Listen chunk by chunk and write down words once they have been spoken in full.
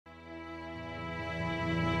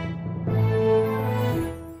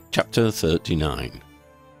Chapter 39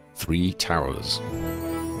 3 Towers.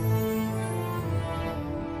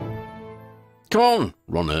 "Come on,"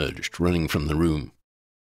 Ron urged, running from the room.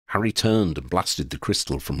 Harry turned and blasted the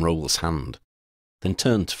crystal from Rowle's hand, then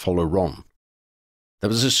turned to follow Ron. There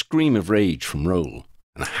was a scream of rage from Rowle,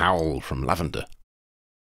 and a howl from Lavender.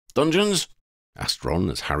 "Dungeons?" asked Ron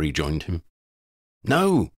as Harry joined him.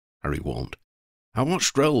 "No," Harry warned. "I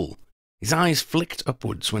watched Rowle. His eyes flicked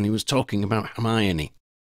upwards when he was talking about Hermione.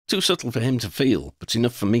 Too subtle for him to feel, but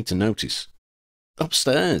enough for me to notice.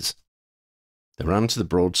 Upstairs." They ran to the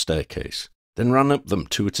broad staircase, then ran up them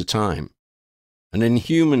 2 at a time. An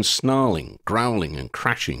inhuman snarling, growling and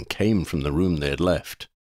crashing came from the room they had left.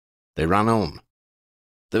 They ran on.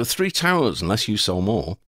 "There were 3 towers, unless you saw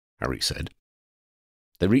more," Harry said.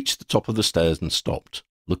 They reached the top of the stairs and stopped,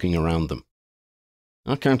 looking around them.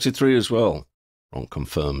 "I counted 3 as well," Ron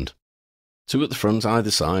confirmed. 2 at the front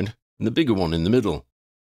either side, and the bigger one in the middle.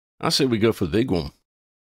 "I say we go for the big one."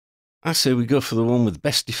 "I say we go for the one with the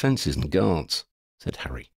best defences and guards," said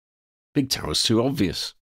Harry. "Big tower's too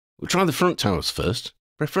obvious. We'll try the front towers first.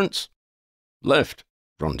 Preference?" "Left,"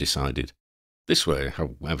 Ron decided. "This way,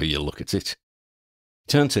 however you look at it."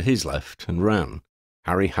 He turned to his left and ran,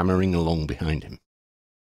 Harry hammering along behind him.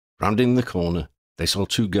 Rounding the corner, they saw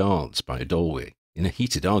 2 guards by a doorway, in a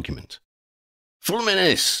heated argument.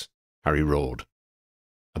 "Fulminus!" Harry roared.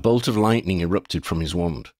 A bolt of lightning erupted from his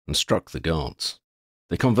wand and struck the guards.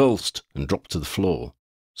 They convulsed and dropped to the floor,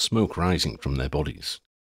 smoke rising from their bodies.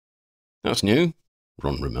 "That's new,"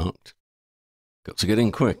 Ron remarked. "Got to get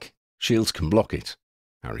in quick. Shields can block it,"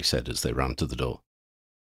 Harry said as they ran to the door.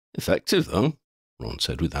 "Effective, though," Ron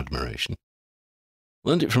said with admiration.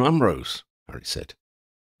 "Learned it from Ambrose," Harry said.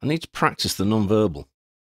 "I need to practice the non-verbal."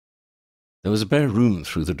 There was a bare room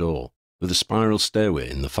through the door, with a spiral stairway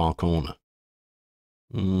in the far corner.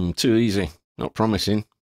 Too easy. Not promising,"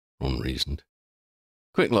 Ron reasoned.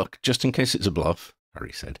 "Quick look, just in case it's a bluff,"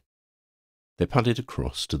 Harry said. They padded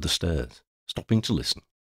across to the stairs, stopping to listen.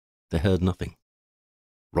 They heard nothing.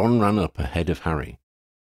 Ron ran up ahead of Harry.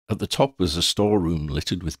 At the top was a storeroom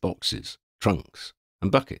littered with boxes, trunks,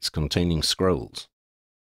 and buckets containing scrolls.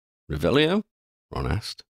 "Revelio?" Ron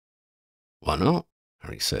asked. "Why not?"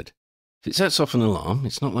 Harry said. "If it sets off an alarm,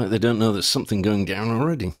 it's not like they don't know there's something going down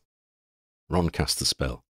already." Ron cast the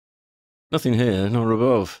spell. "Nothing here, nor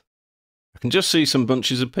above. I can just see some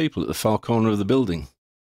bunches of people at the far corner of the building.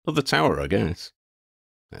 Other tower, I guess."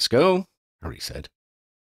 "Let's go," Harry said.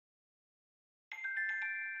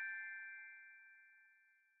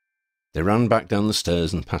 They ran back down the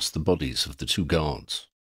stairs and past the bodies of the 2 guards.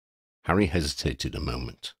 Harry hesitated a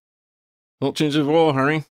moment. "Fortunes of war,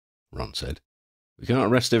 Harry," Ron said. "We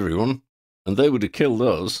can't arrest everyone, and they would have killed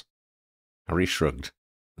us." Harry shrugged,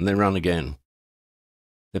 and they ran again.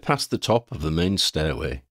 They passed the top of the main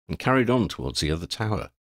stairway and carried on towards the other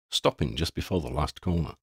tower, stopping just before the last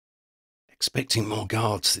corner. "Expecting more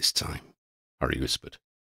guards this time," Harry whispered.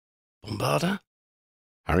 "Bombarda?"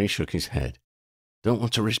 Harry shook his head. "Don't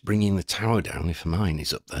want to risk bringing the tower down if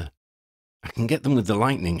Hermione's up there. I can get them with the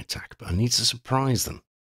lightning attack, but I need to surprise them.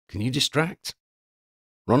 Can you distract?"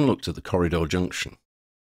 Ron looked at the corridor junction.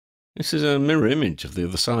 "This is a mirror image of the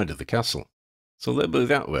other side of the castle, so they'll be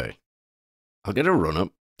that way. I'll get a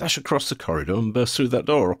run-up, dash across the corridor and burst through that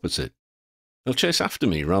door opposite. They'll chase after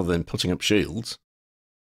me rather than putting up shields."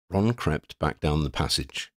 Ron crept back down the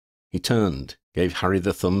passage. He turned, gave Harry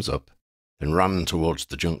the thumbs up, then ran towards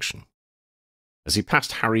the junction. As he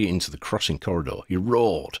passed Harry into the crossing corridor, he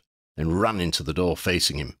roared, then ran into the door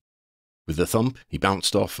facing him. With a thump, he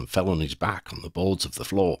bounced off and fell on his back on the boards of the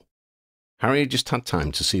floor. Harry just had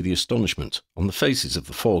time to see the astonishment on the faces of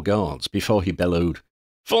the 4 guards before he bellowed,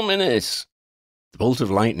 "Fulminus!" The bolt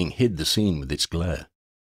of lightning hid the scene with its glare.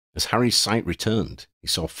 As Harry's sight returned, he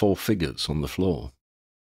saw 4 figures on the floor.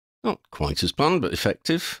 "Not quite as planned, but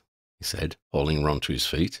effective," he said, hauling Ron to his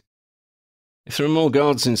feet. "If there are more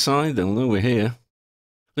guards inside, they'll know we're here.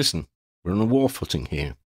 Listen, we're on a war footing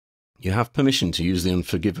here. You have permission to use the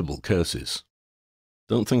unforgivable curses."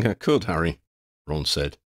 "Don't think I could, Harry," Ron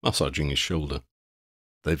said, massaging his shoulder.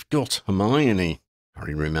 "They've got Hermione,"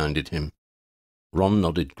 Harry reminded him. Ron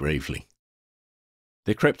nodded gravely.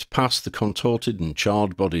 They crept past the contorted and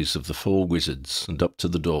charred bodies of the 4 wizards and up to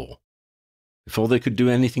the door. Before they could do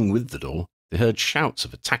anything with the door, they heard shouts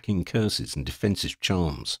of attacking curses and defensive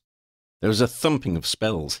charms. There was a thumping of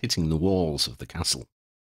spells hitting the walls of the castle.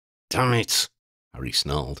 "Damn it," Harry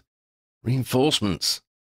snarled. "Reinforcements.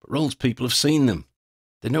 But Rowle's people have seen them.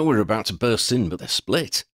 They know we're about to burst in, but they're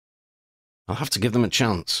split. I'll have to give them a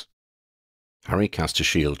chance." Harry cast a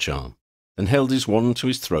shield charm, then held his wand to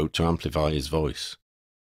his throat to amplify his voice.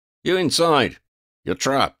 "You inside! You're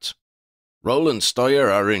trapped. Rowle and Stoyer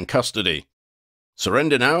are in custody.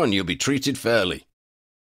 Surrender now and you'll be treated fairly.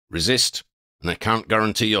 Resist, and I can't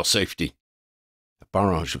guarantee your safety." A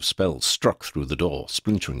barrage of spells struck through the door,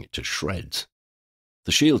 splintering it to shreds.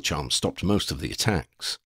 The shield charm stopped most of the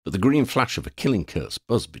attacks, but the green flash of a killing curse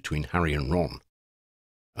buzzed between Harry and Ron.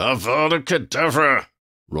 "Avada Kedavra!"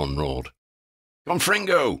 Ron roared.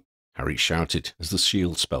 "Confringo!" Harry shouted as the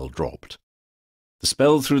shield spell dropped. The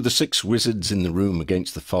spell threw the 6 wizards in the room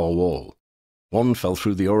against the far wall. One fell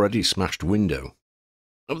through the already smashed window.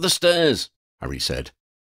 "Up the stairs!" Harry said.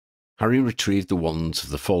 Harry retrieved the wands of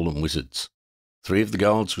the fallen wizards. 3 of the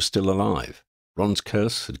guards were still alive. Ron's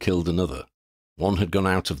curse had killed another. 1 had gone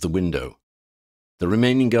out of the window. The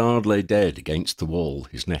remaining guard lay dead against the wall,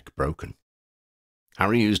 his neck broken.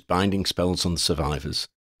 Harry used binding spells on the survivors,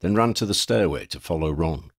 then ran to the stairway to follow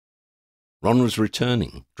Ron. Ron was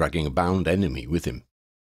returning, dragging a bound enemy with him.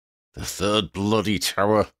 "The 3rd bloody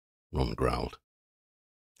tower," Ron growled.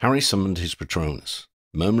 Harry summoned his Patronus,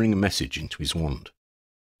 murmuring a message into his wand.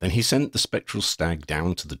 Then he sent the spectral stag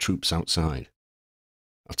down to the troops outside.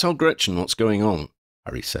 "I'll tell Gretchen what's going on,"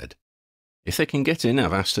 Harry said. "If they can get in,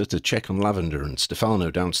 I've asked her to check on Lavender and Stefano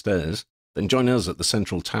downstairs, then join us at the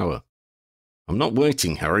central tower." "I'm not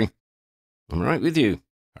waiting, Harry." "I'm right with you,"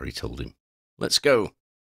 Harry told him. "Let's go."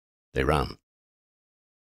 They ran.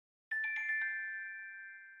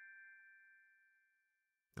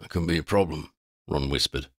 "That can be a problem," Ron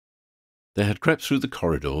whispered. They had crept through the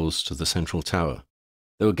corridors to the central tower.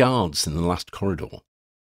 There were guards in the last corridor.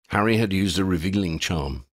 Harry had used a revealing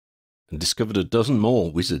charm and discovered a dozen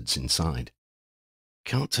more wizards inside.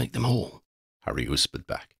 "Can't take them all," Harry whispered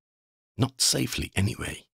back. "Not safely,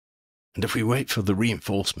 anyway. And if we wait for the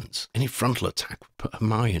reinforcements, any frontal attack would put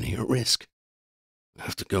Hermione at risk." "I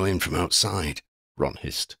have to go in from outside," Ron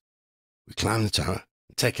hissed. "We climb the tower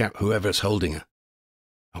and take out whoever's holding her."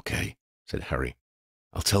 "Okay," said Harry.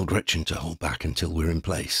 "I'll tell Gretchen to hold back until we're in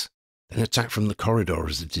place. Then attack from the corridor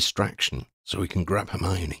as a distraction so we can grab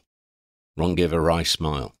Hermione." Ron gave a wry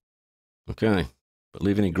smile. "Okay, but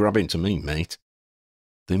leave any grabbing to me, mate."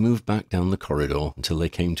 They moved back down the corridor until they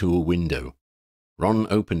came to a window. Ron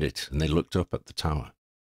opened it and they looked up at the tower.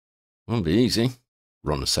 "Won't be easy,"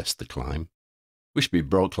 Ron assessed the climb. "Wish we'd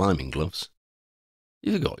brought climbing gloves."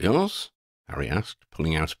 "You've got yours?" Harry asked,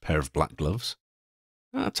 pulling out a pair of black gloves.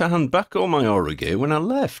 "I had to hand back all my aura gear when I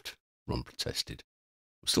left," Ron protested.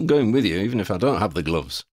 "I'm still going with you, even if I don't have the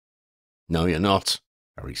gloves." "No, you're not,"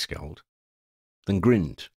 Harry scowled, then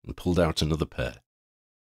grinned and pulled out another pair.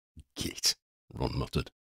 "Git," Ron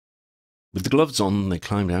muttered. With the gloves on, they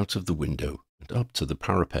climbed out of the window and up to the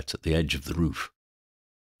parapet at the edge of the roof.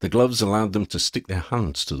 The gloves allowed them to stick their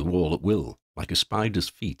hands to the wall at will, like a spider's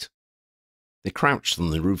feet. They crouched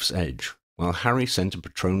on the roof's edge, while Harry sent a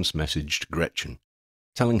Patronus message to Gretchen,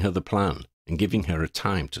 telling her the plan and giving her a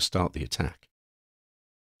time to start the attack.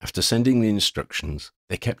 After sending the instructions,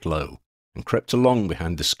 they kept low and crept along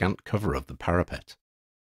behind the scant cover of the parapet.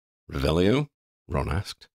 "Revelio?" Ron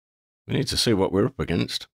asked. "We need to see what we're up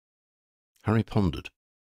against." Harry pondered.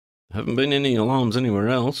 "There haven't been any alarms anywhere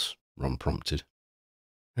else," Ron prompted.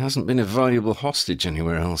 "There hasn't been a valuable hostage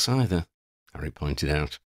anywhere else either," Harry pointed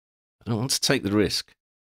out. "I don't want to take the risk.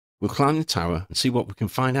 We'll climb the tower and see what we can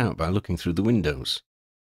find out by looking through the windows.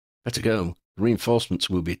 Better go. The reinforcements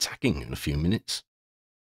will be attacking in a few minutes."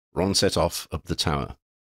 Ron set off up the tower.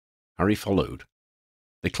 Harry followed.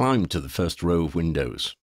 They climbed to the first row of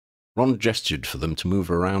windows. Ron gestured for them to move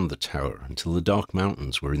around the tower until the dark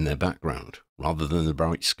mountains were in their background, rather than the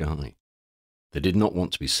bright sky. They did not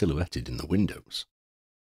want to be silhouetted in the windows.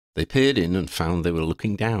 They peered in and found they were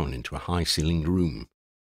looking down into a high-ceilinged room.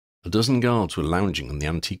 A dozen guards were lounging on the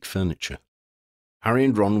antique furniture. Harry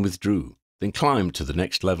and Ron withdrew, then climbed to the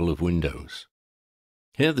next level of windows.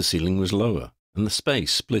 Here the ceiling was lower, and the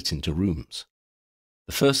space split into rooms.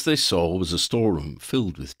 The first they saw was a storeroom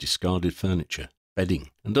filled with discarded furniture,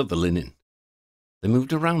 bedding, and other linen. They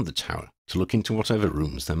moved around the tower to look into whatever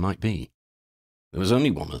rooms there might be. There was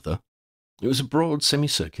only one other. It was a broad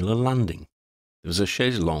semicircular landing. There was a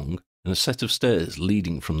chaise longue and a set of stairs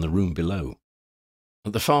leading from the room below.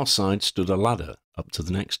 At the far side stood a ladder up to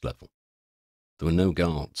the next level. There were no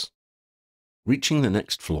guards. Reaching the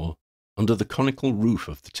next floor, under the conical roof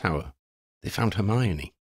of the tower, they found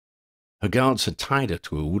Hermione. Her guards had tied her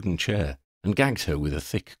to a wooden chair and gagged her with a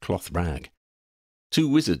thick cloth rag. 2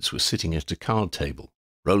 wizards were sitting at a card table,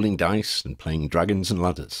 rolling dice and playing dragons and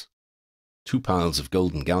ladders. 2 piles of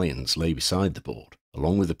golden galleons lay beside the board,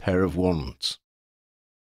 along with a pair of wands.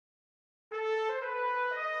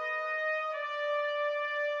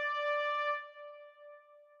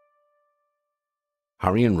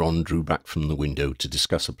 Harry and Ron drew back from the window to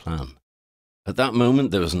discuss a plan. At that moment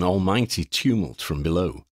there was an almighty tumult from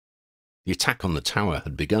below. The attack on the tower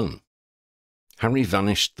had begun. Harry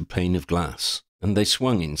vanished the pane of glass, and they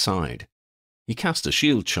swung inside. He cast a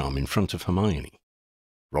shield charm in front of Hermione.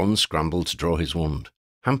 Ron scrambled to draw his wand,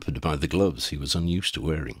 hampered by the gloves he was unused to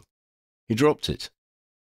wearing. He dropped it.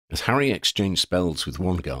 As Harry exchanged spells with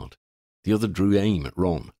one guard, the other drew aim at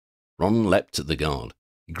Ron. Ron leapt at the guard.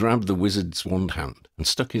 He grabbed the wizard's wand hand and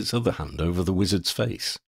stuck his other hand over the wizard's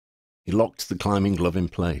face. He locked the climbing glove in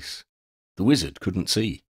place. The wizard couldn't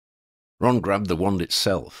see. Ron grabbed the wand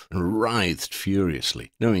itself and writhed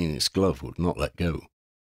furiously, knowing his glove would not let go.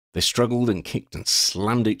 They struggled and kicked and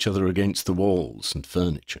slammed each other against the walls and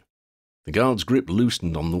furniture. The guard's grip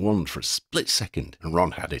loosened on the wand for a split second, and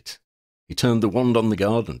Ron had it. He turned the wand on the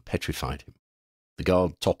guard and petrified him. The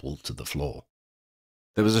guard toppled to the floor.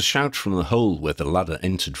 There was a shout from the hole where the ladder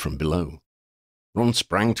entered from below. Ron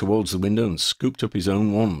sprang towards the window and scooped up his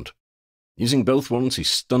own wand. Using both wands, he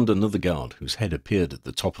stunned another guard, whose head appeared at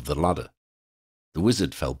the top of the ladder. The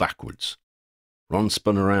wizard fell backwards. Ron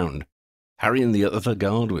spun around. Harry and the other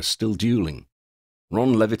guard were still dueling.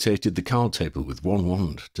 Ron levitated the card table with one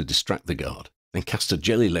wand to distract the guard, then cast a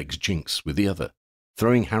jelly-legs jinx with the other,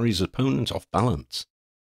 throwing Harry's opponent off balance.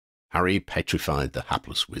 Harry petrified the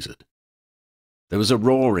hapless wizard. There was a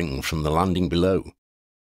roaring from the landing below.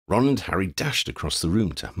 Ron and Harry dashed across the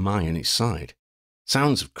room to Hermione's side.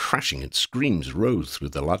 Sounds of crashing and screams rose through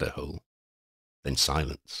the ladder hole. Then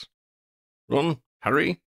silence. "Ron,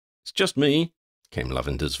 Harry, it's just me," came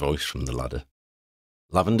Lavender's voice from the ladder.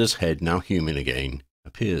 Lavender's head, now human again,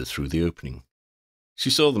 appeared through the opening. She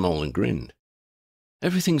saw them all and grinned.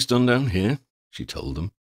 "Everything's done down here," she told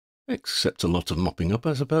them. "Except a lot of mopping up,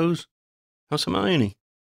 I suppose. How's Hermione?"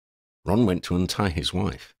 Ron went to untie his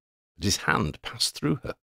wife, but his hand passed through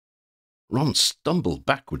her. Ron stumbled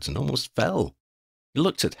backwards and almost fell. He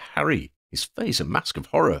looked at Harry, his face a mask of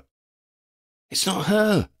horror. "It's not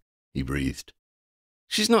her," he breathed.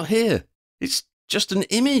 "She's not here. It's just an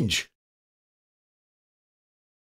image."